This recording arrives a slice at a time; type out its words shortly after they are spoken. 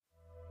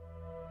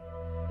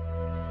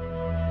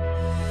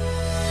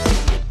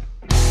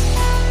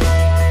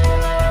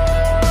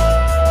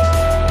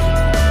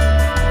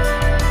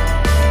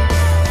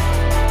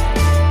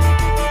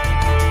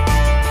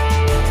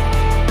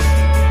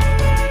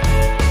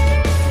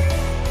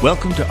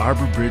Welcome to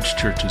Arbor Bridge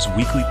Church's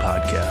weekly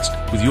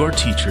podcast with your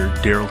teacher,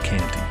 Daryl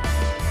Canty.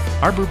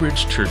 Arbor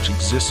Bridge Church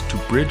exists to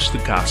bridge the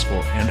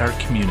gospel and our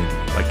community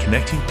by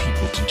connecting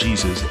people to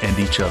Jesus and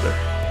each other.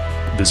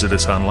 Visit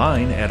us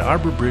online at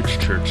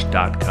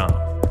arborbridgechurch.com.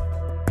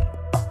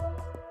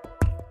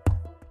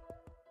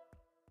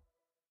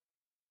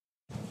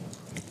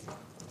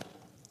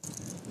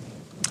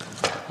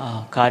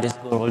 God is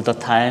good all the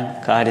time.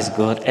 God is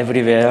good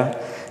everywhere.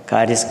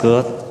 God is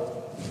good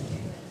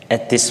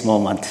at this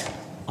moment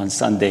on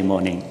Sunday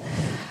morning.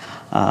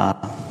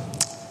 I'm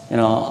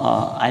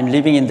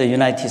living in the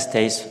United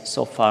States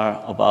so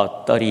far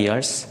about 30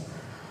 years.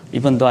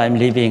 Even though I'm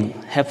living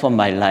half of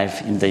my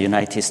life in the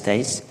United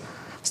States,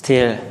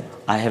 still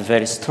I have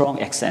very strong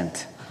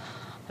accent.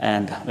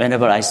 And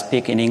whenever I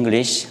speak in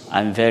English,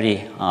 I'm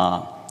very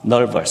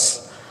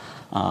nervous.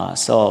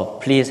 So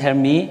please help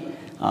me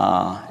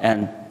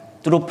and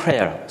through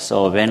prayer.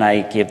 So when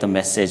I give the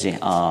message,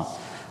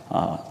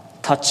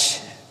 touch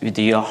with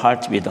your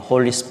heart with the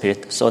Holy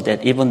Spirit, so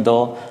that even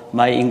though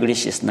my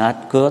English is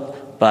not good,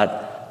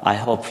 but I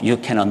hope you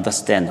can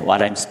understand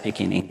what I'm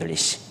speaking in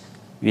English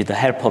with the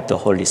help of the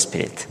Holy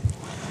Spirit.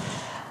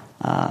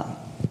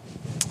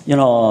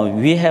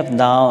 We have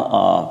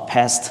now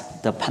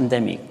passed the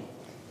pandemic.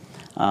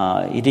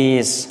 It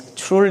is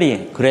truly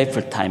a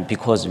grateful time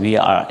because we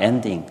are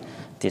ending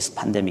this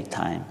pandemic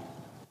time.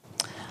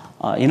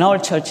 In our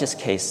church's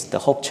case, the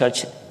Hope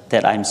Church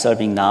that I'm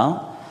serving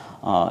now,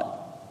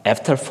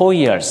 after 4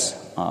 years,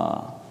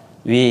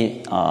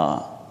 we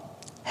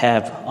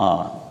have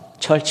a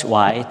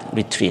church-wide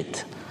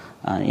retreat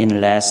in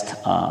last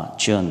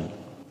June.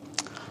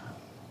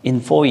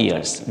 In 4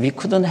 years, we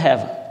couldn't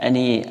have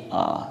any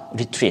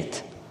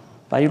retreat,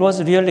 but it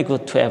was really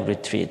good to have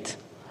retreat.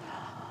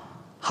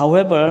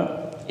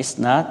 However, it's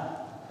not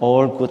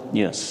all good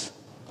news.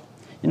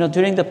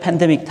 During the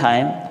pandemic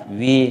time,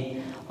 we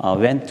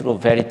went through a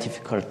very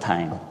difficult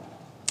time.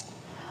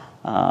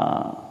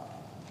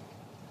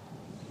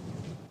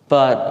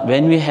 But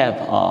when we have,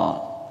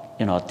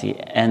 the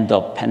end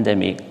of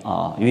pandemic,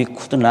 we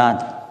could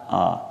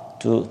not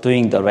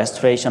doing the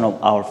restoration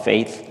of our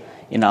faith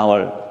in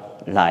our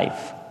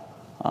life.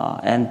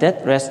 And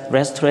that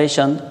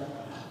restoration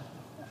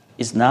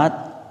is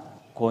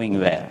not going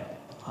well.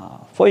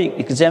 For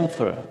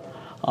example,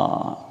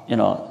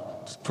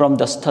 from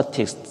the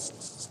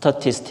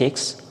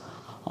statistics,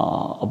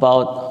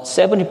 about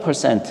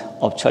 70%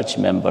 of church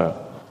members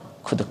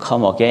could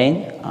come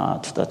again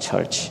to the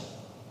church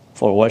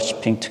for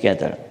worshiping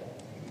together.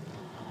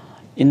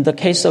 In the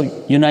case of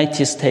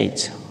United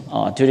States,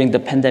 during the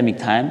pandemic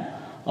time,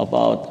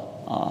 about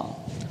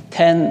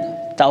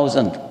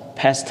 10,000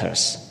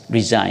 pastors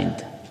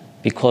resigned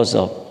because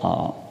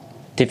of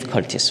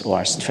difficulties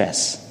or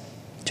stress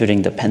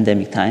during the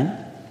pandemic time.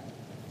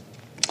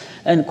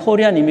 And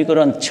Korean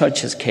immigrant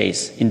church's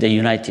case in the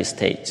United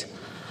States,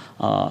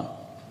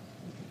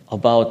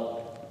 about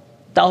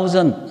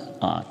 1,000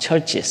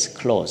 churches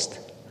closed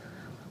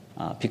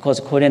because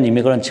Korean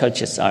immigrant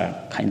churches are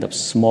kind of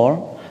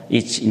small,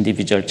 each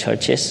individual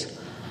churches.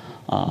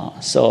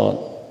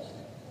 So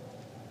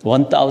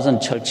 1,000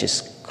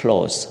 churches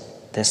closed.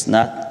 That's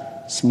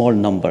not small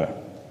number.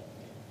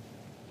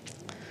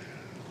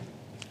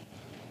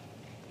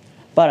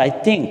 But I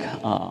think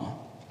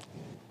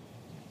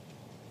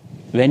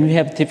when we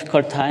have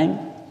difficult time,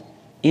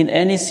 in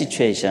any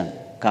situation,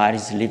 God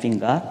is living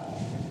God.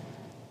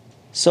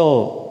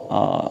 So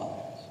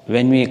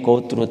when we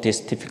go through this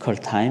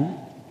difficult time,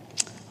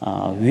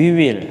 we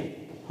will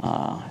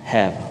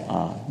have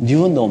a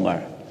new normal,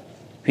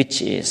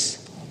 which is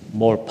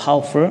more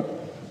powerful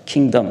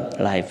kingdom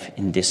life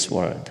in this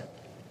world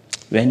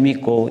when we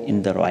go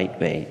in the right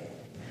way.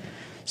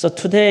 So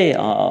today,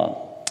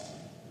 I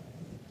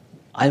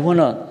want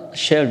to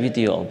share with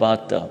you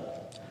about the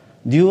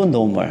new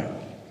normal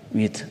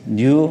with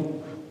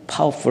new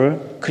powerful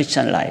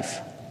Christian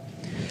life.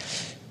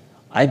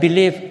 I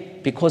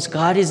believe because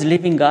God is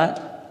living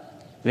God,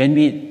 when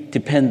we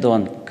depend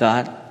on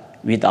God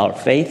with our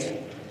faith,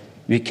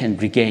 we can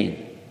regain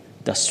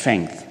the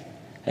strength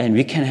and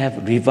we can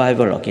have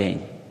revival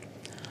again.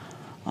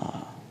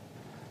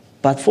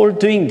 But for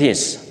doing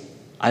this,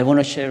 I want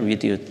to share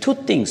with you two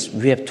things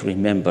we have to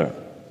remember.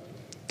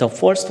 The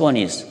first one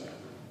is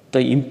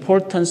the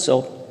importance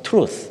of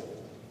truth,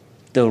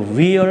 the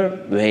real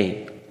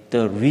way,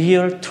 the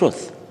real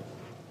truth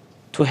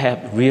to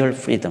have real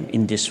freedom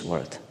in this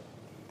world.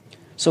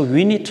 So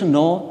we need to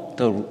know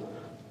the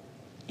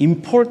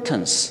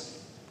importance,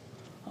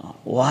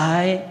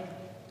 why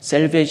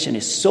salvation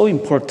is so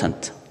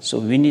important. So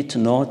we need to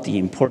know the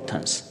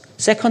importance.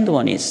 Second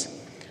one is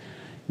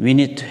we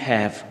need to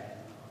have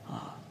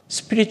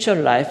spiritual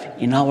life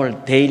in our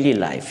daily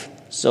life.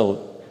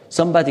 So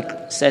somebody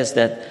says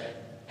that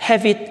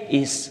habit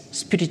is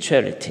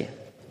spirituality.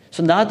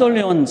 So not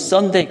only on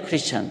Sunday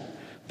Christian,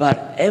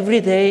 but every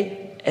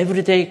day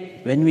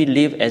when we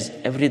live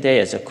every day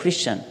as a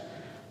Christian,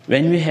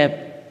 when we have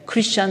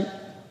Christian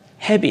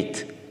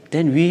habit,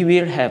 then we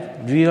will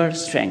have real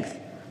strength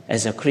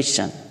as a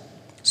Christian.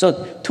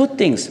 So two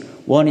things.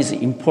 One is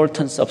the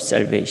importance of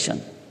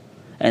salvation.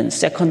 And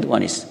second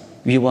one is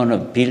we want to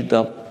build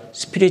up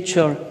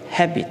spiritual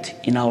habit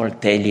in our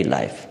daily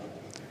life.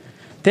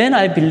 Then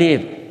I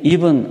believe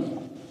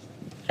even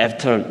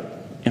after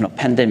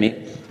pandemic,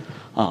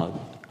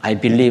 I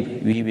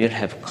believe we will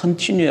have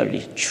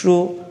continually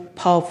true,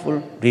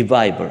 powerful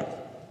revival.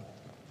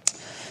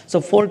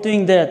 So for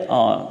doing that,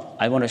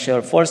 I want to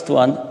share first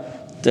one,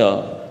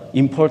 the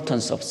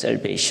importance of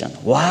salvation.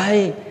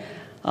 Why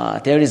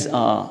there is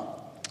a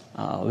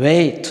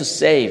way to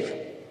save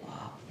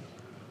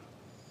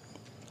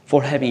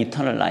for having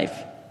eternal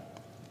life.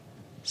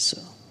 So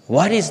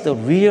what is the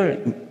real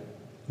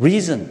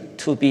reason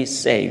to be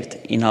saved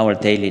in our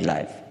daily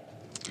life?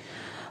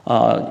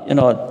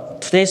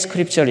 Today's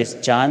scripture is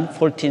John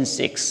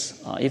 14:6.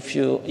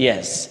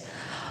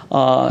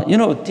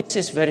 This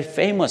is very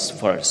famous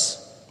verse.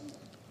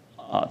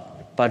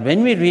 But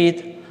when we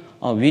read,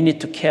 we need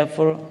to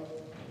careful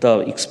the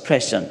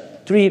expression.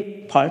 3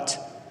 parts.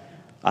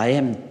 I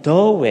am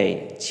the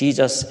way,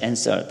 Jesus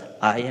answered.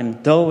 I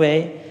am the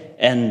way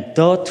and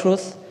the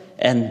truth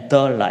and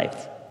the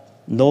life.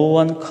 No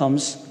one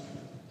comes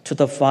to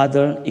the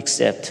Father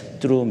except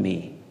through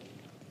me.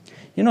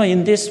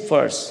 In this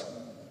verse,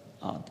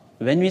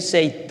 when we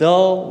say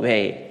the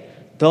way,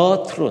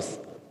 the truth,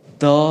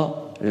 the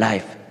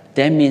life,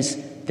 that means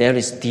there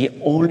is the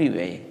only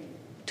way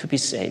to be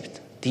saved,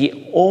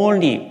 the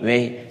only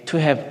way to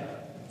have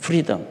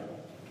freedom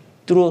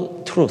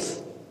through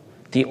truth,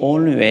 the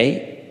only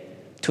way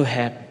to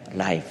have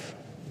life.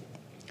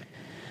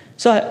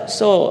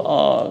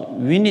 So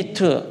we need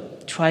to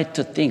try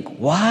to think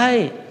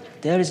why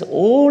there is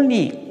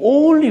only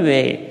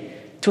way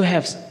to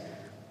have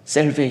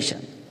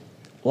salvation.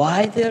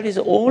 Why there is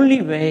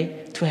only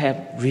way to have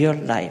real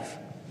life.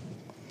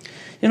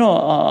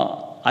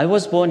 I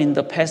was born in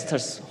the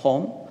pastor's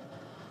home,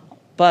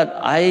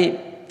 but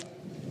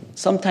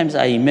sometimes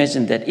I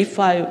imagine that if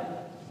I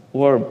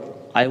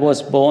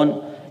was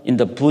born in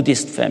the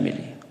Buddhist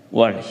family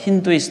or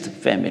Hinduist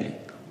family,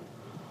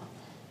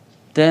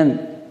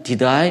 then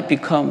did I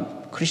become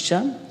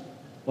Christian?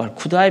 Or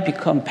could I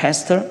become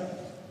pastor?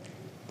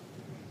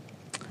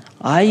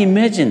 I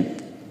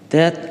imagined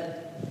that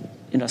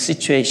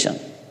situation.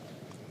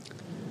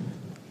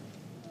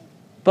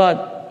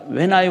 But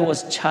when I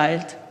was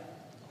child,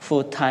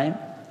 full time,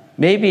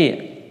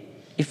 maybe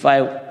if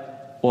I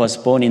was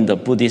born in the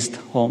Buddhist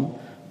home,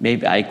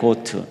 maybe I go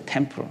to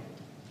temple.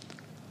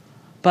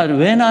 But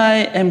when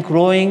I am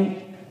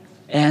growing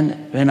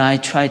and when I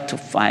try to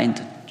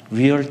find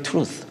real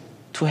truth,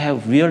 to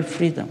have real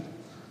freedom,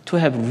 to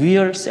have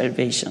real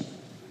salvation,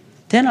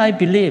 then I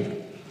believe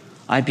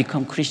I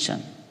become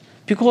Christian.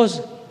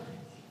 Because,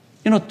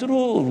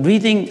 through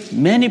reading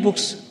many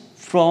books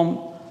from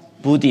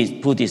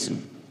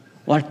Buddhism,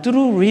 or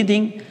through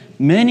reading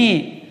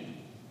many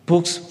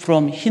books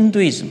from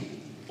Hinduism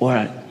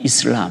or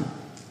Islam,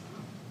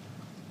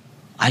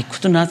 I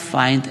could not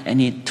find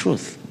any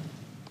truth.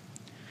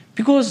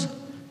 Because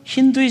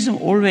Hinduism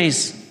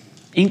always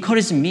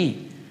encouraged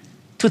me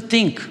to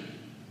think,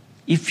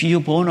 if you're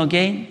born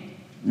again,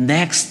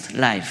 next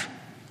life,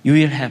 you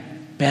will have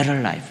better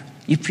life.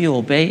 If you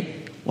obey,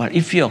 or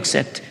if you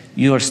accept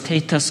your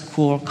status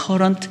quo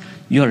current,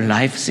 your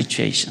life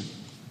situation.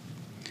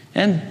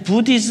 And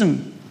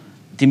Buddhism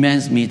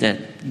demands me that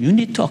you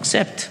need to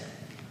accept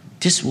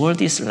this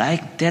world is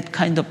like that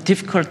kind of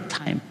difficult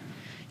time.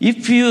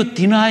 If you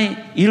deny,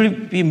 it will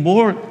be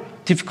more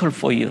difficult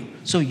for you.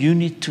 So you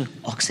need to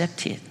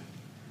accept it.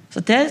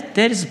 So that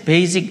is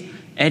basic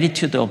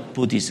attitude of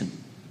Buddhism.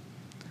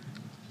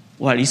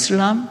 While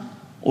Islam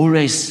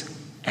always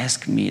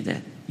asks me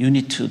that you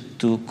need to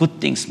do good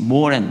things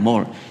more and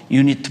more.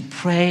 You need to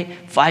pray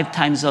 5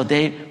 times a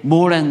day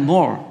more and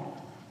more.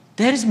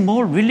 There is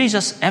more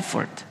religious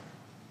effort.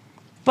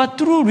 But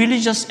through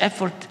religious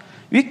effort,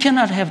 we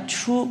cannot have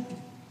true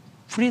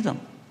freedom.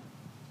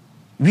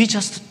 We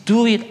just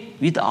do it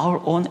with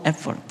our own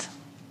effort.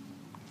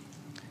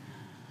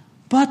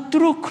 But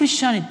through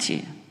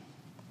Christianity,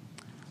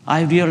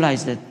 I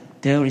realized that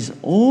there is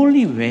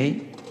only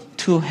way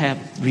to have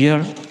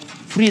real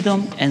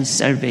freedom and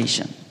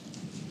salvation.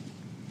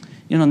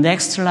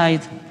 Next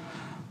slide.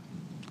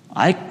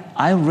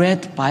 I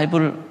read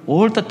Bible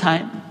all the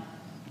time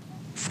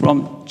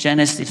from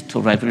Genesis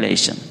to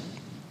Revelation.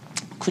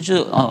 Could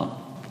you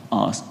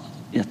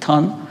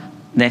turn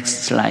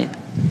next slide?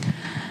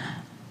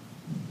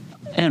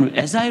 And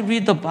as I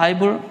read the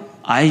Bible,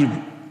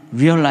 I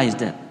realized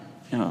that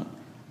in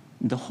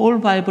the whole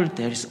Bible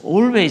there is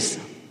always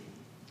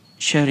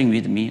sharing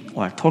with me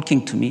or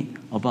talking to me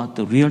about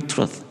the real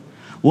truth.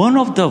 One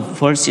of the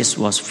verses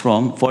was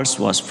from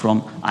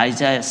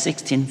Isaiah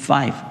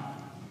 16:5.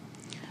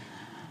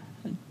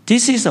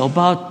 This is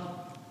about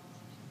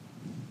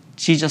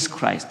Jesus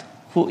Christ,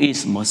 who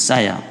is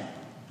Messiah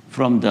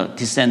from the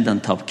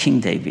descendant of King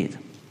David.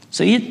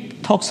 So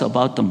it talks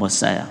about the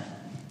Messiah,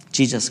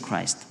 Jesus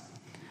Christ.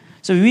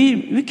 So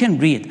we can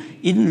read,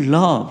 in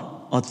love,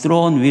 a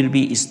throne will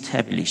be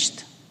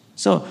established.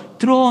 So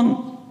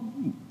throne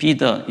be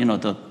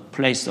the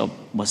place of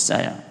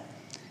Messiah.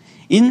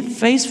 In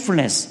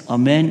faithfulness, a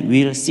man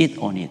will sit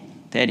on it.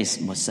 That is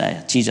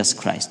Messiah, Jesus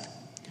Christ.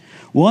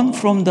 One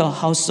from the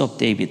house of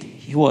David.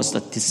 He was the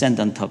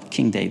descendant of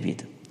King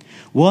David.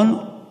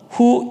 One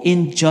who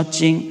in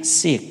judging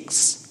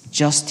seeks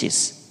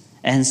justice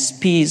and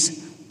speeds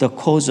the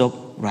cause of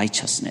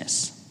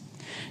righteousness.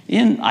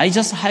 I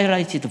just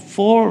highlighted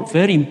 4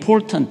 very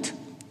important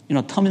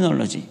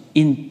terminology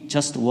in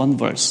just one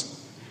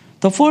verse.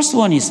 The first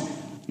one is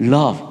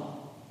love.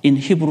 In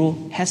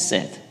Hebrew,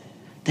 hesed.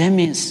 That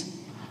means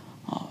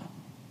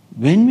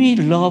when we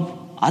love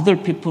other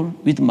people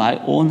with my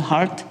own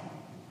heart,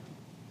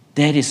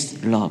 that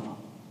is love.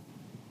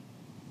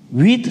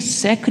 With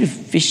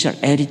sacrificial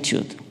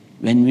attitude,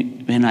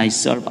 when I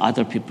serve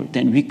other people,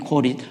 then we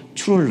call it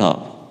true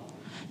love.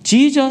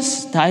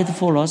 Jesus died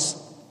for us.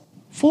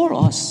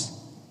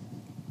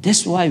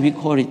 That's why we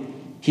call it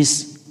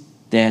his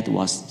death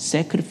was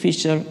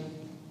sacrificial,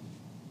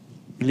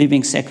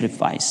 living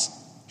sacrifice.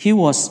 He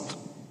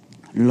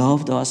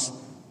loved us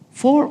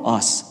for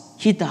us.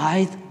 He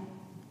died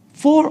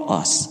for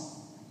us.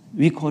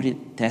 We call it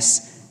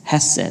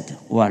hesed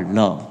or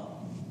love.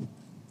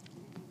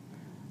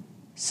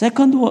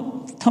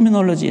 Second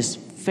terminology is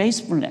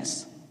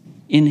faithfulness.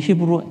 In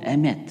Hebrew,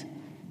 emet.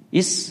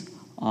 It's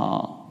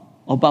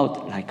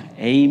about like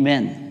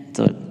amen.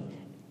 The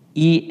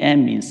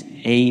EM means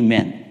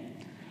amen.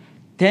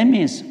 That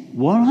means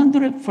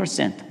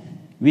 100%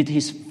 with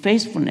his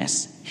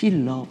faithfulness, he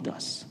loved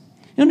us.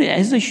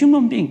 As a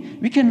human being,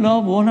 we can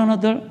love one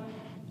another,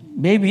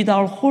 maybe with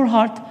our whole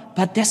heart,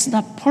 but that's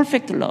not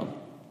perfect love.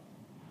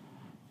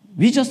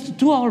 We just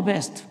do our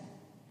best.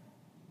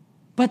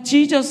 But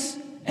Jesus,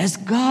 as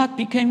God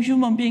became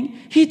human being,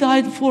 he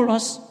died for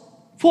us,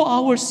 for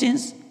our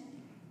sins,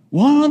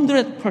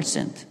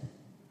 100%.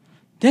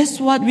 That's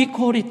what we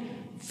call it,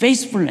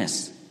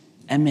 faithfulness,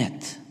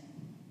 emet.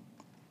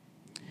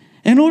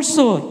 And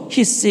also,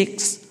 he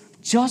seeks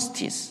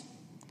justice,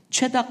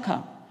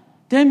 tzedakah.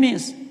 That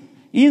means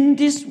in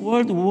this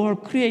world, we were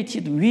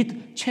created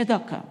with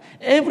tzedakah.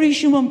 Every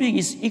human being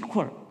is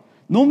equal.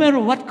 No matter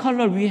what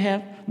color we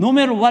have, no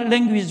matter what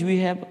language we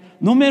have,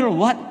 no matter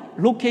what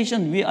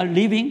location we are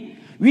living,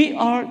 we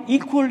are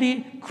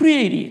equally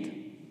created.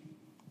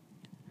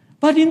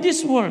 But in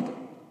this world,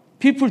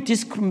 people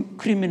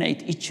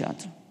discriminate each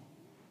other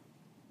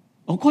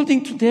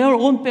according to their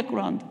own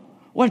background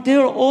or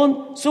their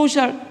own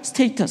social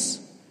status.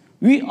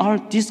 We are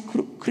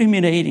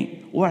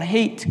discriminating or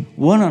hate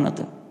one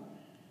another.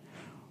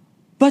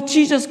 But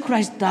Jesus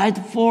Christ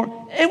died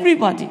for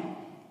everybody,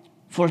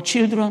 for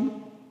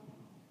children,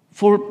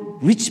 for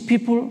rich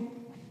people,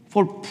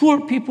 for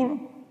poor people,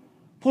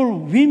 for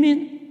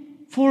women,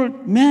 for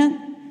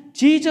men.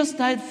 Jesus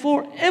died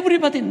for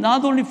everybody,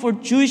 not only for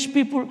Jewish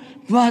people,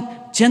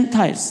 but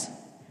Gentiles.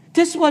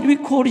 That's what we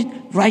call it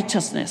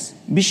righteousness,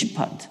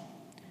 mishpat.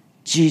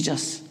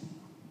 Jesus.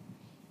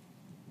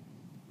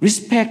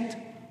 Respect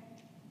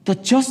the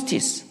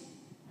justice.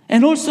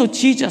 And also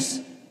Jesus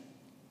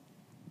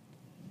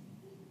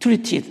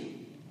treated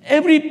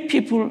every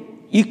people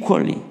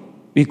equally.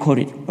 We call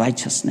it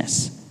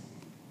righteousness.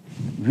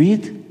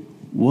 With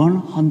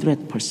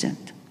 100%,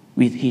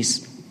 with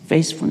his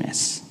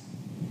faithfulness.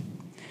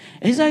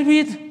 As I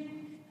read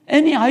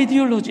any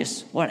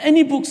ideologies or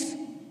any books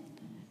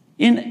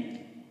in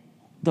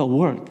the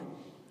world,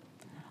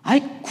 I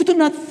could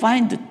not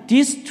find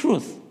this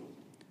truth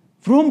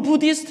from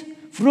Buddhists,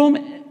 from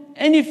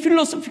any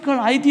philosophical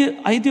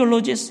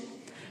ideologies.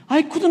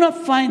 I could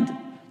not find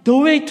the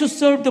way to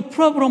solve the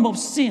problem of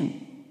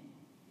sin.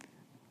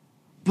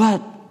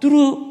 But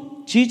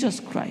through Jesus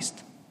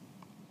Christ,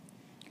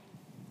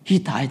 he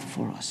died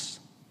for us,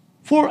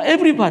 for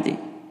everybody.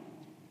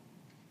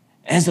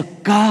 As a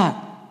God,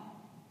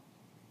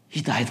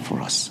 he died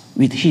for us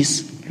with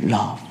his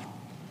love.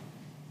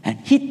 And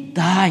he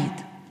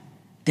died.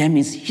 That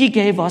means he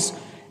gave us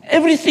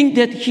everything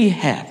that he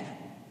had.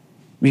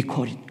 We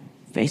call it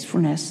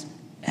faithfulness,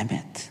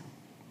 emet.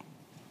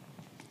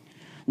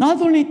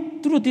 Not only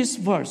through this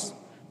verse,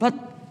 but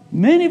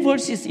many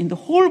verses in the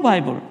whole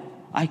Bible,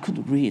 I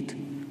could read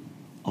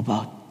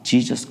about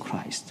Jesus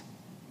Christ,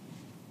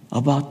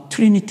 about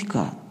Trinity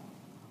God,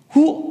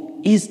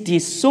 who is the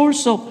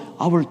source of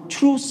our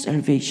true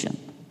salvation.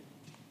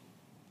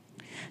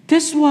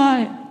 That's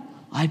why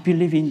I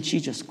believe in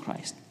Jesus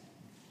Christ.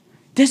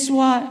 That's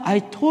why I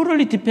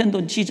totally depend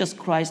on Jesus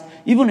Christ,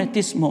 even at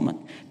this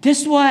moment.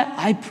 That's why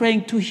I pray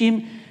to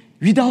him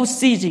without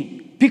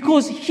ceasing,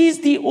 because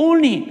he's the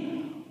only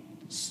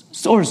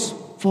source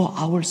for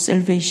our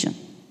salvation.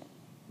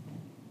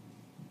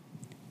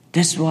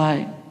 That's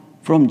why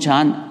from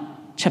John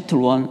chapter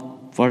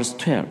 1, verse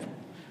 12,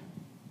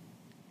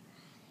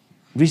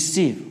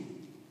 receive.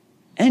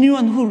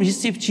 Anyone who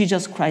receives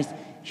Jesus Christ,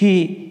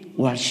 he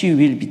or she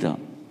will be the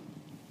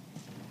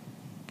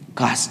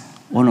God's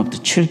one of the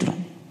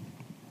children.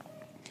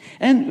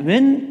 And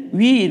when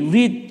we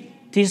read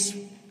this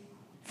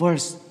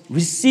verse,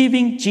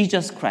 receiving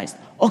Jesus Christ,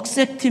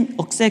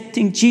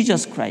 accepting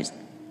Jesus Christ,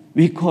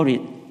 we call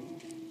it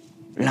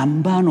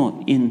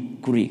lambano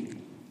in Greek.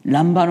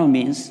 Lambano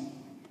means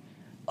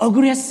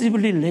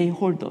aggressively lay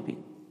hold of it.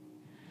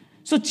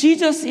 So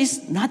Jesus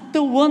is not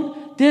the one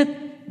that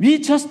we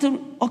just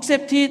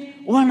accept it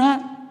or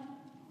not.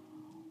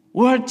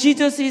 Or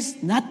Jesus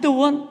is not the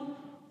one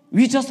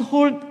we just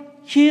hold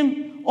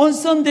him on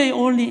Sunday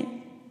only.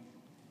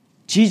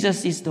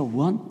 Jesus is the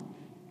one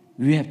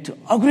we have to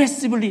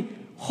aggressively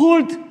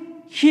hold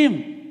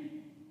him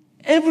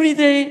every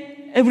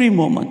day, every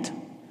moment,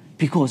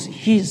 because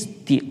he is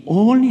the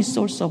only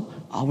source of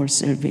our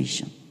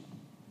salvation.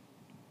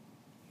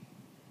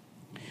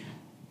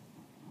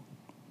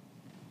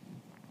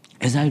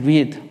 As I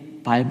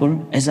read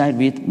Bible, as I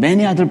read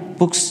many other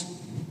books,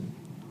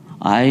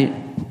 I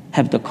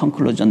have the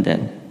conclusion that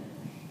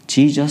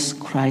Jesus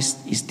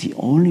Christ is the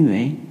only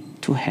way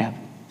to have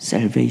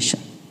salvation.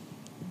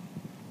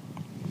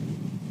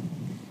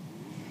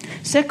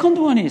 Second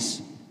one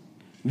is,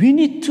 we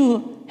need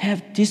to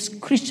have this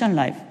Christian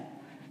life,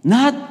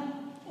 not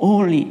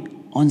only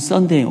on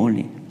Sunday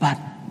only, but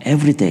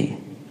every day.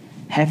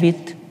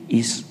 Habit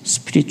is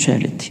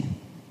spirituality.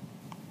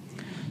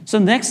 So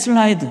next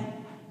slide,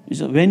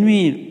 is when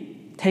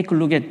we take a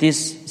look at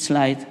this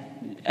slide,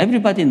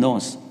 everybody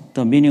knows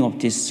the meaning of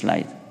this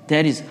slide.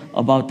 That is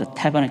about the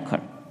tabernacle.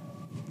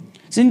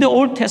 So in the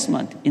Old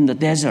Testament, in the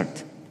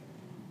desert,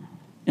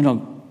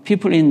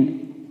 people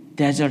in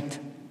desert,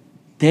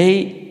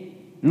 they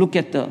look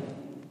at the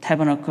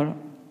tabernacle,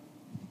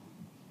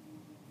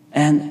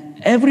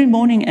 and every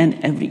morning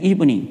and every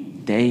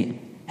evening, they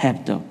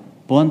have the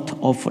burnt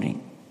offering.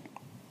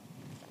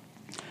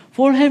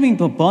 For having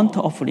the burnt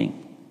offering,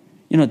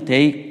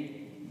 they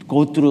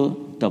go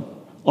through the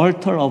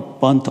altar of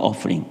burnt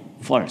offering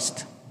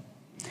first.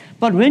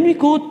 But when we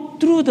go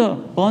through the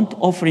burnt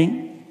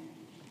offering,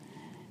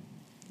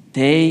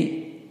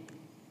 they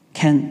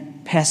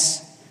can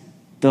pass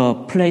the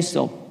place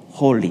of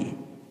holy.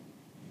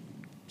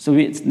 So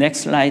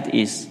next slide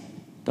is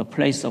the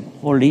place of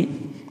holy.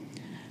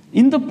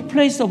 In the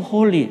place of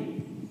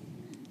holy,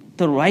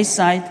 the right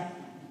side,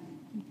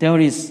 there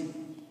is,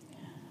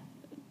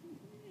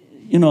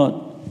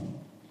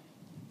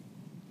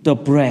 the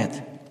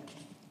bread,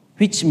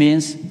 which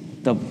means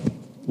the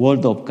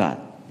word of God.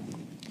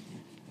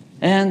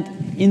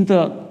 And in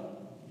the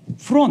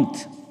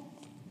front,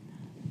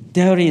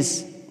 there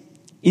is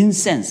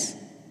incense,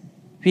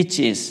 which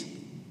is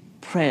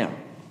prayer.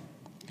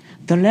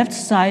 The left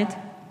side,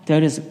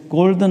 there is a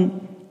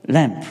golden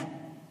lamp.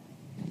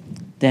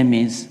 That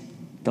means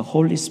the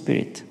Holy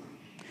Spirit.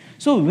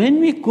 So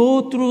when we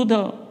go through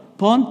the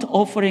burnt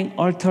offering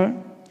altar,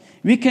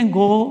 we can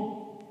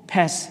go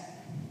past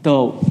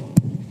the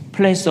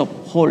place of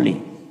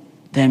holy.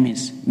 That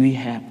means we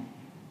have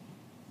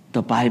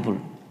the Bible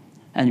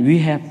and we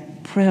have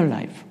prayer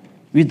life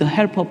with the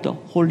help of the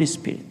Holy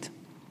Spirit.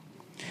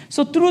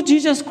 So through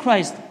Jesus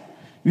Christ,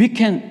 we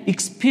can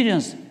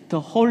experience the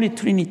Holy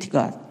Trinity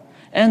God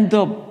and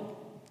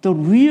the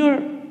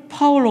real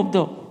power of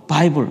the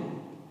Bible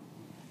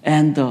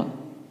and the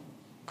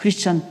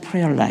Christian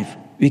prayer life.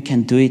 We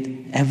can do it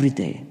every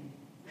day.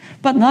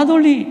 But not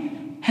only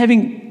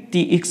having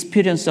the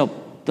experience of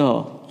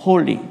the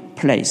holy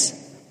place,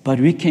 but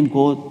we can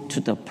go to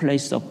the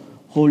place of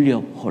Holy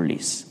of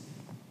Holies.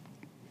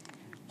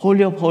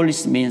 Holy of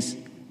Holies means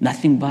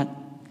nothing but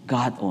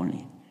God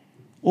only.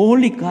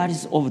 Only God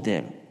is over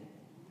there.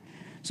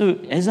 So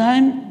as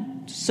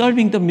I'm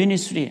serving the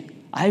ministry,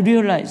 I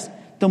realize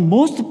the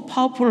most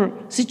powerful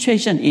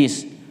situation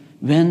is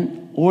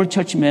when all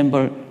church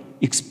members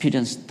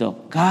experience the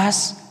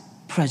God's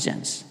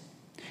presence.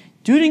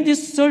 During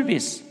this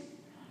service,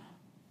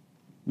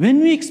 when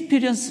we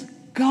experience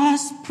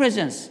God's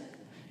presence,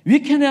 we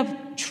can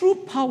have true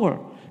power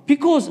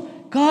because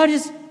God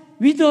is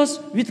with us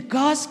with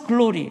God's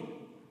glory.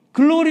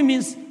 Glory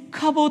means,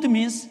 kavod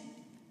means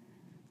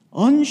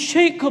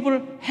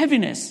unshakable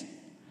heaviness.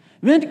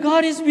 When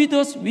God is with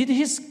us with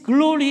His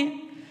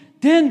glory,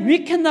 then we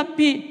cannot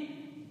be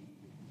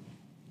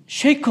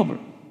shakeable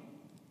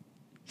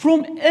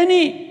from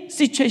any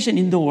situation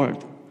in the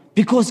world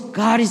because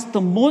God is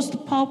the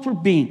most powerful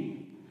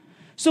being.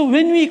 So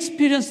when we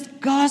experience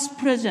God's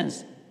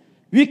presence,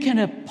 we can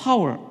have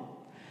power.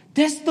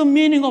 That's the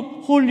meaning of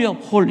Holy of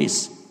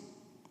Holies.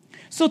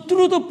 So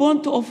through the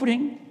burnt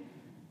offering,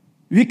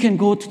 we can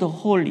go to the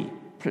holy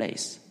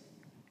place.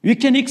 We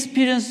can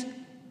experience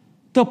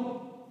the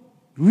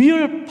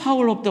real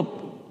power of the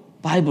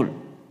Bible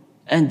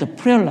and the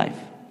prayer life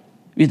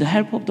with the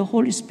help of the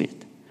Holy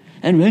Spirit.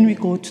 And when we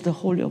go to the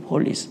Holy of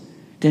Holies,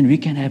 then we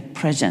can have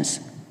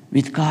presence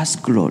with God's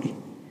glory.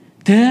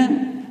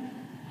 Then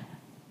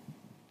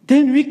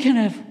we can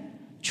have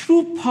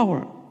true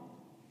power.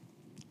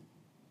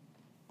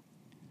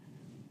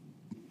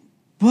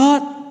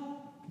 But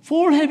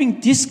for having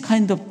this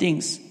kind of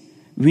things,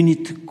 we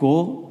need to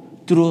go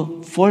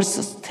through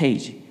first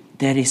stage,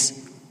 that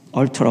is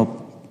altar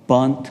of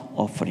burnt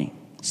offering.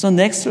 So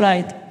next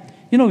slide.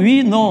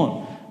 We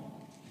know,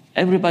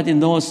 everybody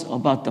knows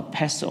about the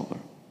Passover.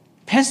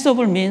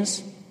 Passover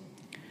means,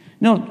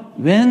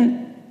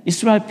 when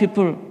Israel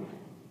people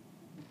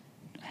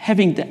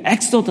having the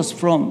exodus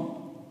from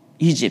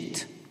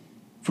Egypt,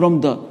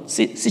 from the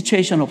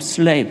situation of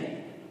slave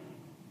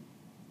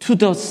to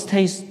the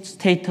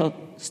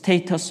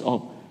status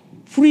of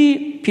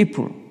free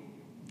people,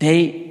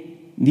 they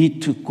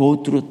need to go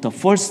through the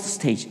first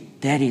stage,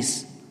 that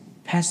is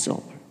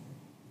Passover.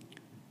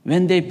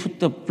 When they put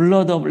the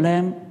blood of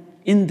lamb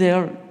in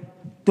their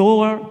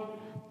door,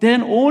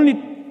 then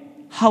only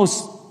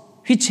house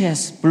which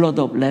has blood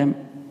of lamb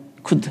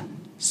could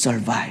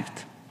survive,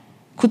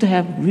 could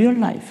have real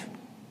life.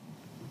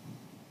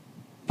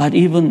 But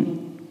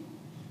even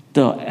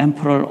the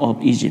emperor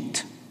of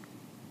Egypt,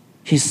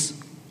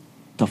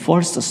 the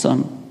first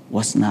son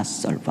was not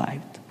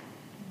survived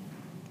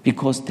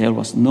because there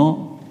was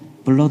no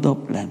blood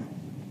of lamb.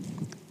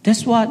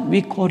 That's what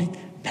we call it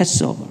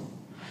Passover.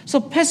 So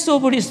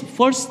Passover is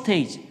first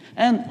stage,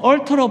 and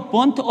altar of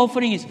burnt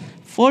offering is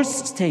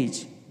first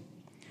stage.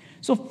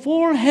 So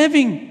for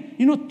having,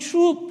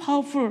 true,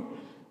 powerful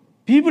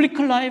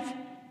biblical life,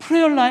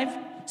 prayer life,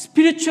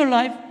 spiritual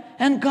life,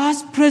 and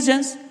God's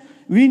presence,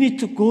 we need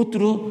to go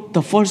through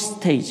the first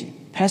stage,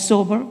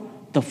 Passover,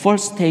 the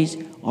first stage,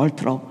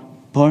 altar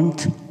of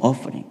burnt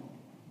offering.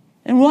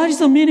 And what is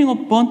the meaning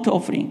of burnt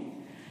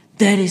offering?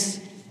 That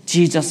is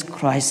Jesus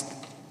Christ's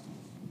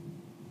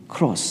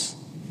cross.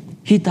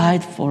 He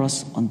died for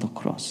us on the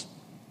cross.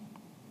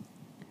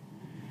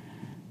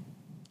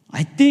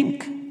 I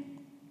think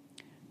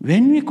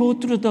when we go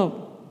through the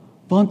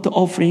burnt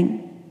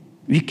offering,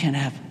 we can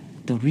have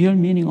the real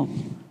meaning of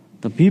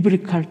the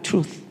biblical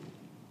truth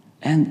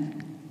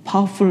and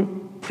powerful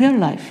prayer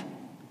life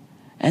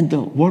and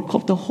the work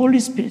of the Holy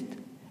Spirit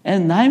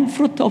and 9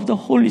 fruit of the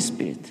Holy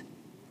Spirit.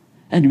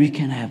 And we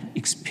can have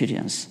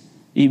experience.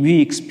 If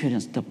we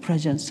experience the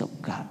presence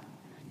of God,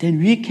 then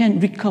we can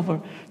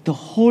recover the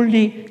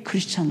holy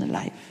Christian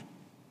life.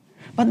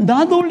 But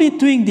not only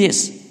doing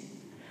this,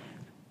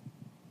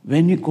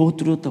 when we go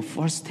through the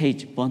first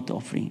stage burnt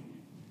offering,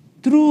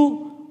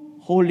 through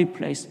holy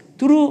place,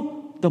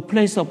 through the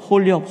place of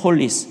Holy of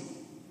Holies,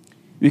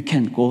 we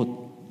can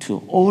go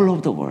to all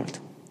of the world,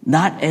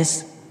 not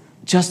as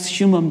just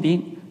human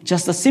being,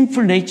 just a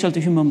simple natured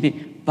human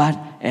being, but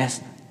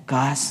as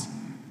God's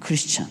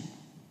Christian.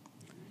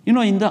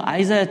 In the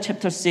Isaiah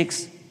chapter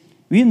 6,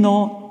 we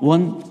know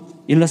one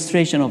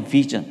illustration of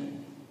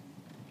vision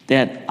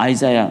that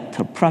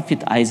the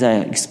prophet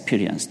Isaiah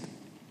experienced.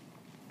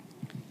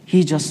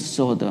 He just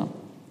saw the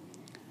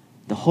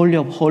Holy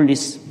of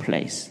Holies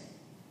place.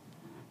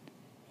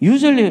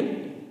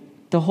 Usually,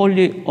 the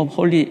Holy of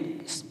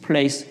Holies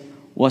place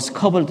was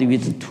covered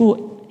with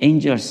 2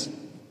 angels,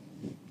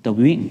 the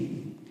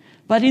wing.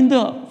 But in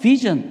the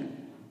vision,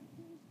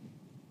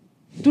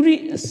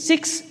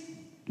 6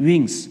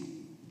 wings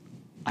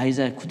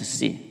Isaiah could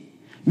see.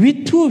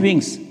 With 2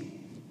 wings,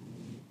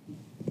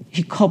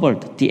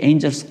 the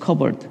angels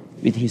covered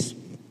with his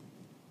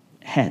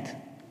head.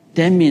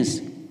 That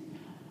means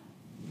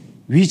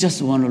we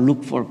just want to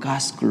look for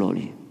God's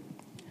glory.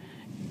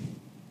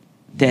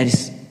 That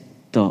is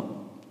the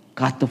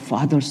God the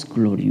Father's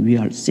glory we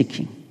are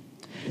seeking.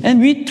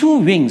 And with 2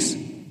 wings,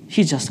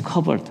 he just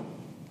covered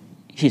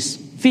his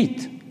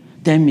feet.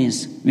 That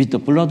means with the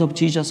blood of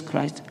Jesus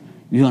Christ,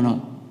 we are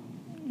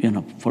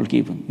not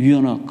forgiven. We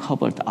are not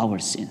covered our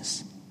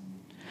sins.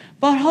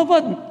 But how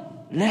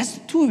about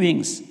last 2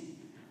 wings?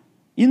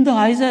 In the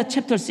Isaiah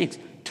chapter 6,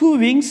 2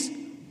 wings,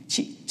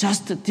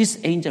 just this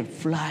angel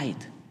flied.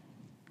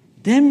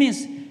 That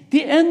means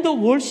the end of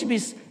worship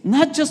is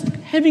not just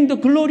having the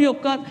glory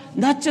of God,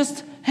 not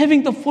just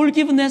having the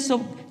forgiveness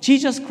of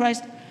Jesus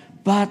Christ,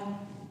 but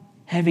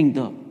having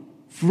the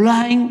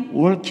flying,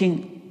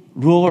 working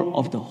roar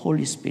of the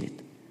Holy Spirit.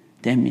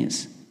 That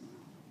means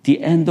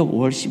the end of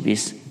worship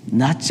is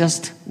not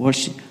just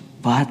worship,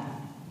 but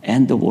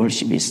end of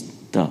worship is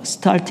the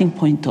starting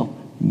point of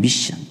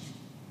mission.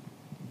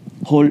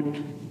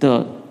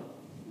 The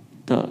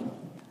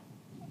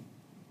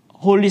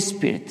Holy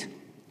Spirit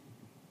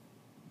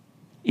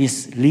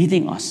is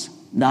leading us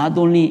not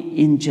only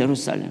in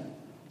Jerusalem,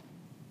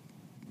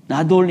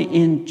 not only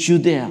in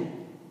Judea,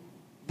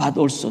 but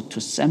also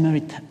to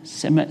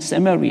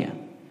Samaria,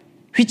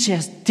 which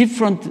has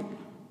different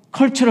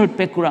cultural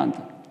background,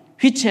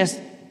 which has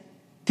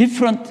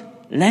different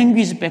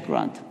language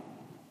background.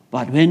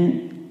 But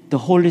when the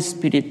Holy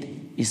Spirit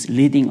is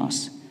leading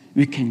us,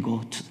 we can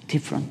go to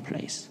different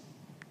place,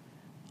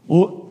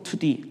 or to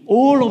the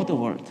all of the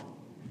world.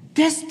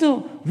 That's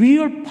the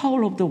real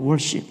power of the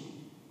worship.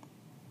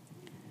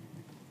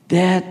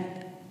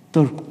 That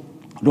the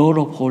Lord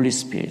of Holy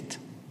Spirit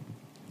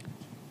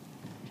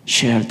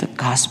shared the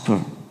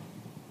gospel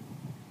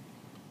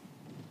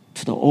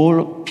to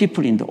all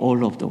people in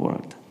all of the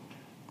world,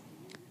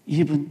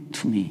 even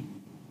to me.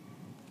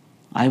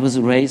 I was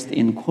raised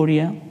in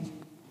Korea.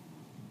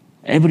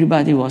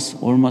 Everybody was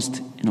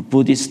almost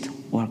Buddhist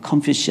or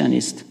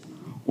Confucianist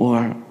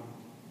or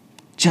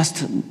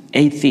just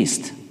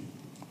atheist.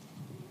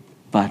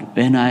 But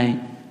when I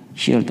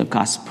hear the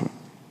gospel,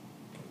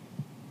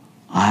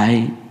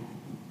 I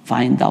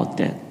find out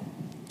that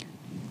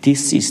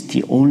this is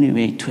the only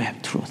way to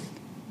have truth.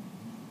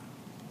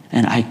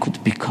 And I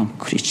could become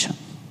Christian.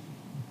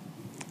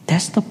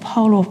 That's the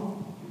power of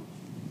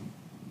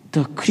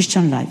the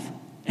Christian life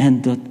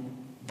and the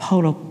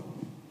power of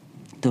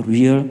the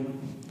real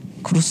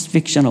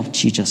crucifixion of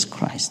Jesus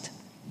Christ.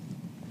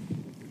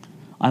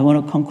 I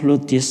want to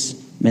conclude this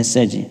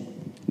message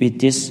with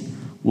this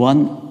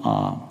one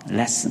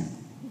lesson.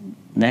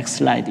 Next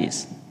slide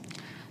is.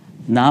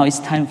 Now it's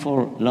time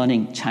for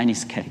learning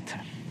Chinese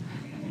character.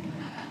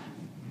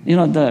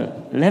 The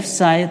left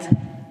side,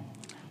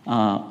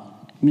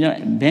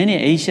 many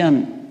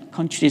Asian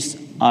countries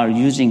are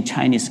using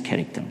Chinese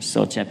character.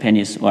 So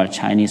Japanese or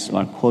Chinese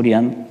or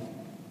Korean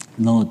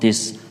know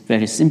this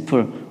very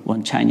simple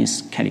one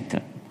Chinese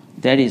character.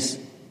 That is,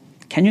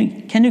 can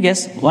you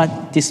guess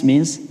what this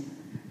means?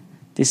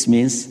 This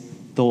means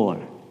door.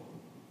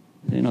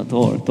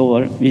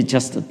 Door. We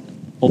just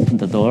open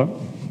the door.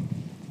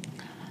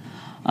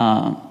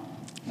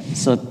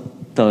 So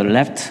the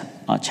left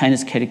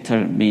Chinese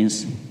character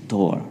means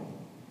door.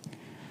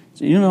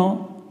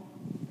 So,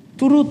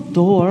 through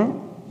door,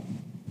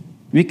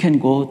 we can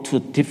go to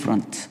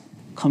different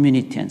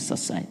community and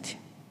society.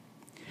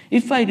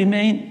 If I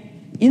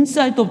remain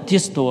inside of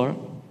this door,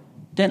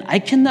 then I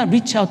cannot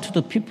reach out to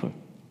the people.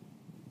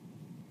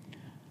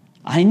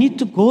 I need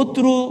to go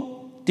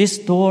through this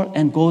door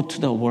and go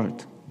to the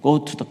world, go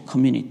to the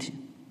community.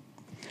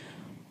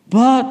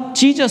 But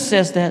Jesus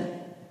says that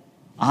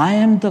I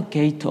am the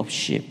gate of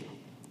sheep.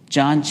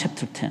 John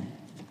chapter 10.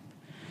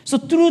 So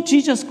through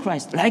Jesus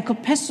Christ, like a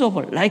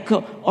Passover, like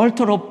an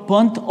altar of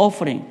burnt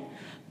offering,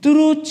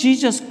 through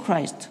Jesus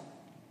Christ,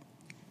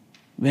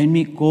 when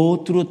we go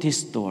through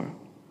this door,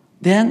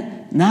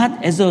 then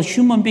not as a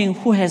human being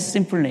who has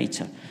simple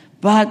nature,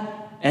 but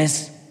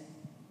as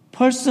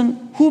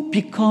person who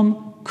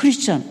become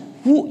Christian,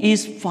 who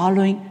is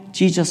following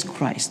Jesus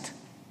Christ,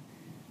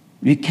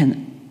 we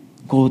can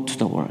go to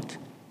the world.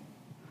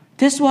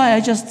 That's why I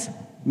just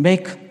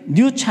make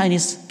new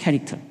Chinese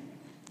character.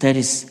 That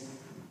is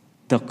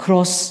the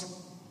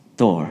cross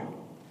door.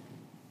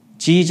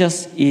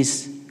 Jesus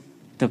is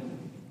the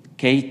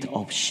gate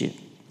of sheep.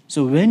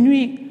 So when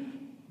we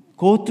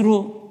go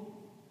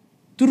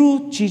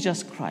through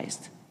Jesus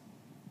Christ,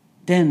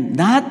 then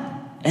not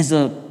as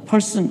a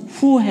person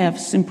who have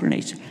simple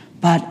nature,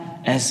 but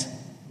as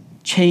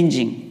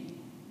changing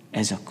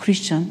as a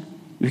Christian,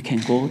 we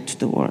can go to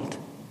the world.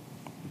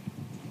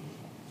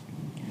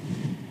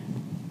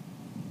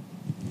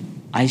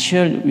 I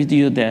shared with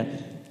you that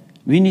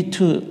we need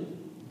to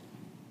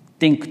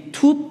think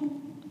two,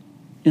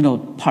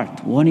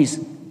 part. One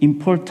is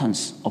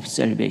importance of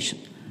salvation.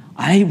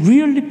 I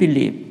really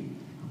believe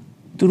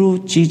through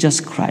Jesus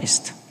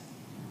Christ,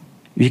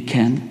 we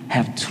can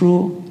have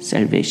true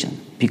salvation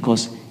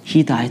because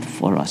He died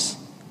for us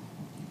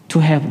to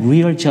have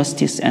real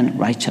justice and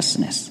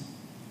righteousness.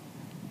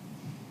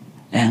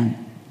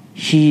 And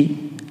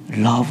He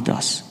loved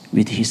us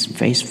with His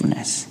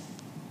faithfulness.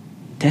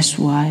 That's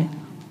why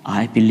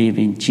I believe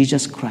in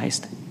Jesus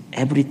Christ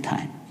every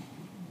time.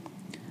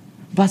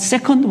 But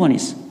second one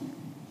is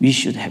we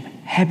should have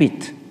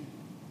habit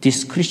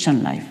this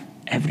Christian life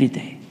every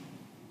day.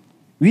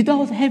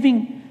 Without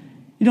having,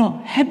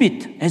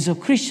 habit as a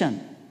Christian,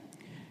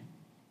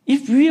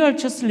 if we are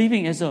just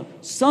living as a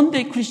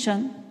Sunday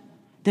Christian,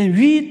 then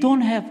we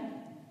don't have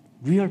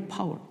real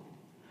power.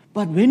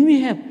 But when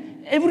we have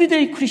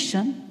everyday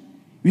Christian,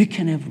 we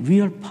can have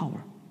real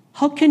power.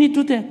 How can you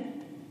do that?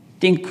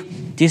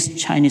 Think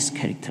this Chinese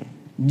character,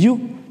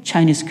 new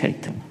Chinese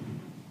character,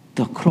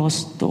 the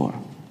cross door.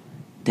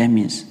 That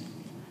means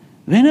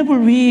whenever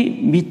we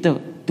meet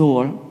the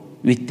door,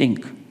 we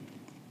think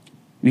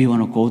we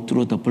want to go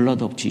through the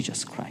blood of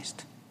Jesus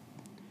Christ.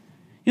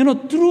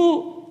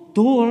 Through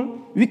door,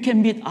 we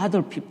can meet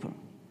other people.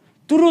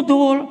 Through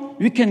door,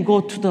 we can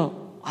go to the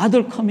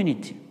other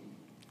community.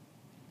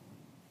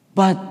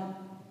 But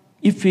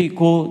if we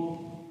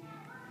go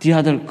the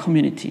other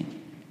community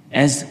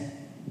as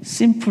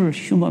simple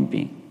human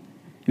being,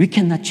 we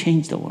cannot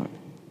change the world.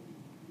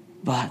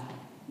 But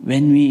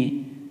when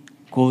we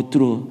go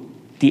through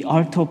the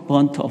altar of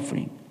burnt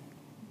offering,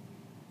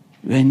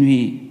 when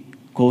we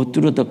go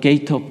through the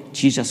gate of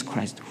Jesus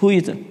Christ, who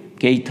is the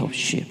gate of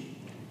sheep,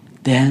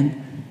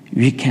 then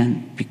we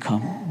can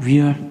become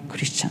real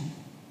Christian.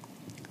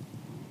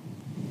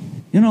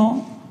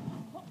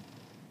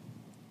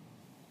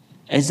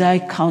 As I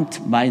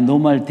count my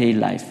normal day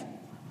life,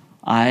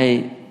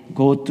 I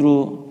go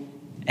through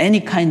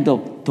any kind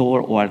of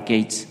door or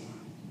gates,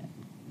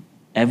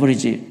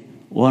 average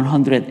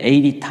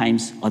 180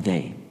 times a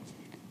day.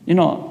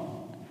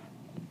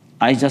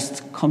 I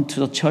just come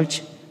to the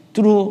church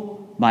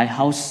through my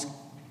house,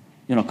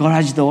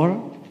 garage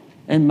door,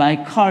 and my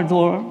car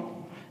door,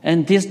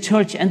 and this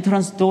church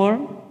entrance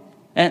door,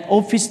 and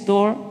office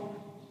door.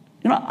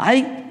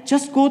 I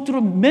just go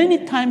through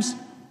many times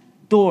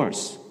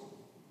doors.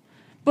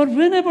 But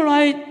whenever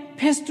I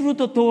pass through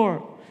the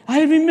door,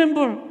 I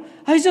remember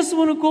I just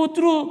want to go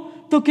through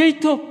the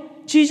gate of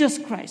Jesus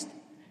Christ.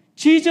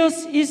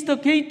 Jesus is the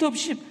gate of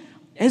sheep.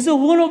 As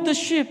one of the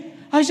sheep,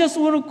 I just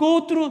want to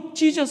go through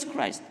Jesus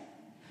Christ.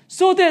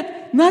 So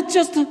that not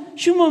just a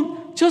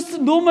human, just a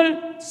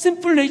normal,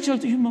 simple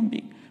natured human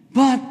being,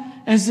 But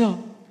as a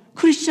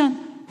Christian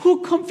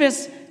who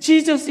confess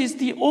Jesus is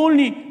the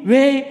only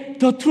way,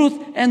 the truth,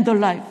 and the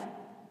life,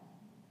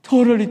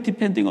 totally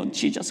depending on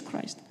Jesus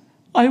Christ,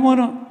 I want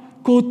to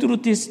go through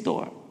this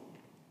door.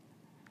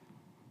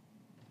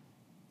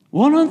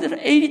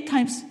 180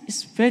 times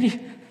is very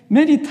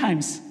many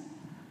times,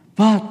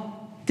 but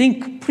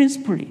think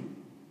principally.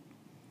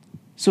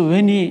 So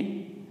when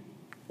we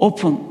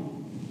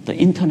open the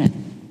internet,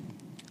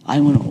 I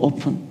want to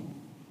open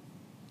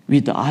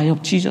with the eye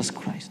of Jesus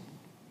Christ.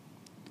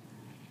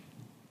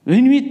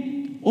 When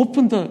we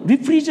open the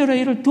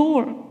refrigerator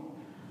door,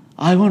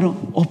 I want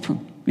to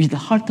open with the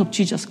heart of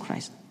Jesus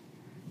Christ.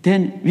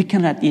 Then we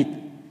cannot eat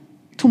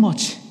too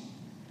much.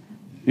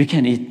 We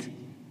can eat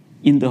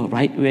in the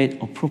right way,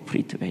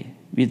 appropriate way,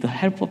 with the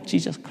help of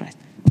Jesus Christ.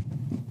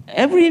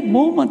 Every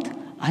moment,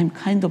 I'm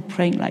kind of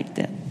praying like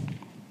that.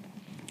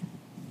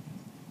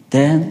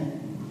 Then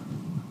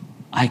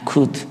I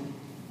could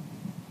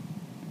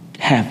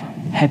have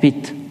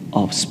habit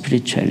of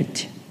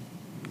spirituality.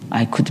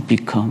 I could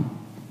become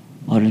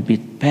a little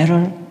bit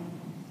better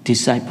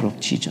disciple of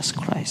Jesus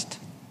Christ.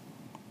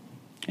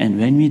 And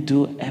when we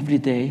do every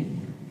day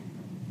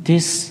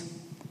this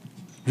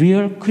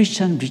real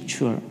Christian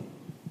ritual,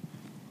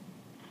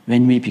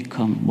 when we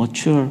become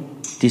mature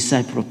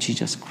disciple of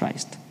Jesus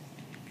Christ,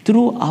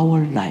 through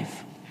our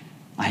life,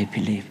 I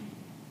believe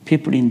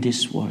people in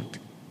this world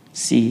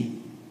see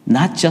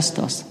not just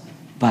us,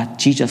 but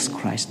Jesus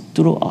Christ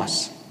through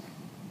us,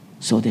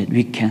 so that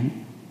we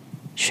can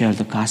share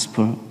the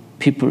gospel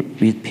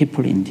with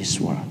people in this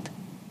world.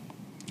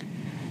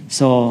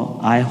 So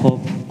I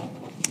hope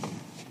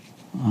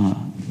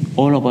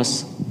all of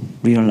us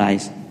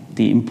realize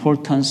the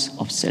importance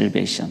of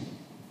salvation,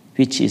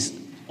 which is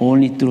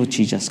only through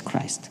Jesus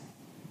Christ.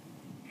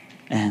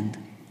 And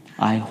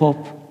I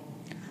hope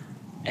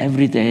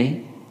every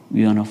day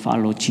we want to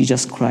follow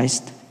Jesus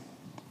Christ.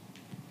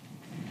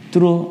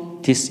 Through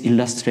this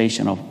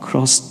illustration of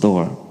cross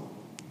door,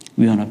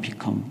 we want to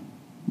become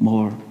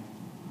more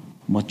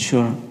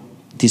mature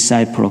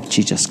disciple of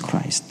Jesus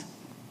Christ,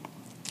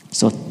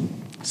 so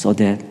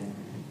that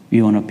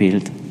we want to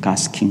build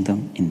God's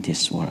kingdom in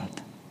this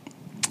world.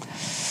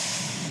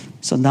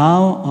 So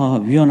now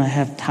we want to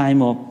have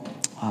time of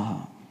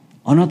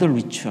another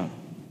ritual,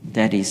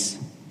 that is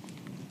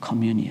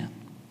communion.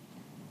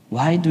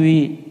 Why do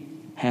we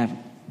have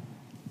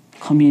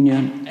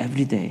communion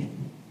every day?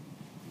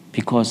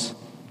 Because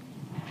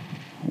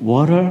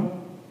water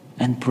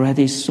and bread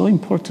is so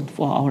important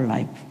for our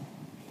life.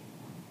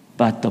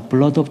 But the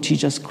blood of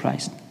Jesus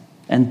Christ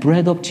and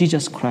bread of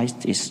Jesus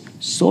Christ is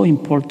so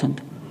important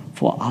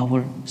for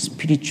our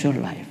spiritual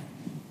life.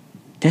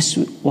 That's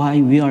why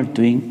we are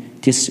doing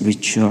this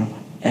ritual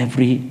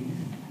every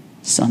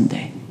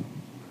Sunday.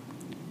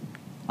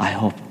 I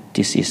hope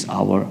this is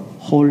our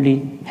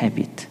holy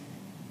habit.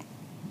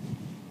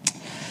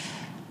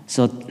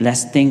 So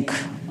let's think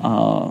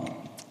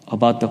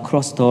about the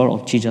cross door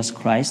of Jesus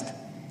Christ,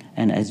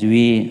 and as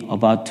we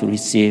about to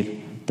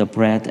receive the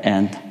bread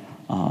and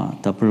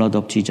the blood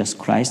of Jesus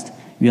Christ,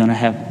 we want to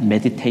have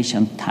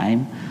meditation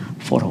time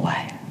for a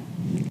while.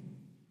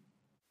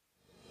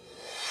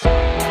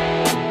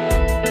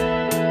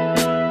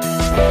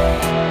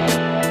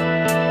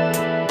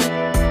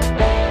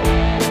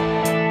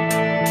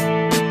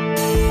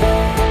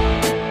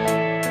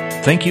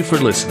 Thank you for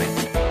listening.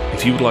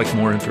 If you would like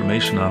more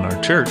information on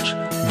our church,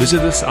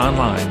 visit us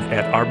online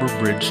at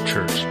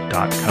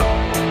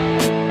arborbridgechurch.com.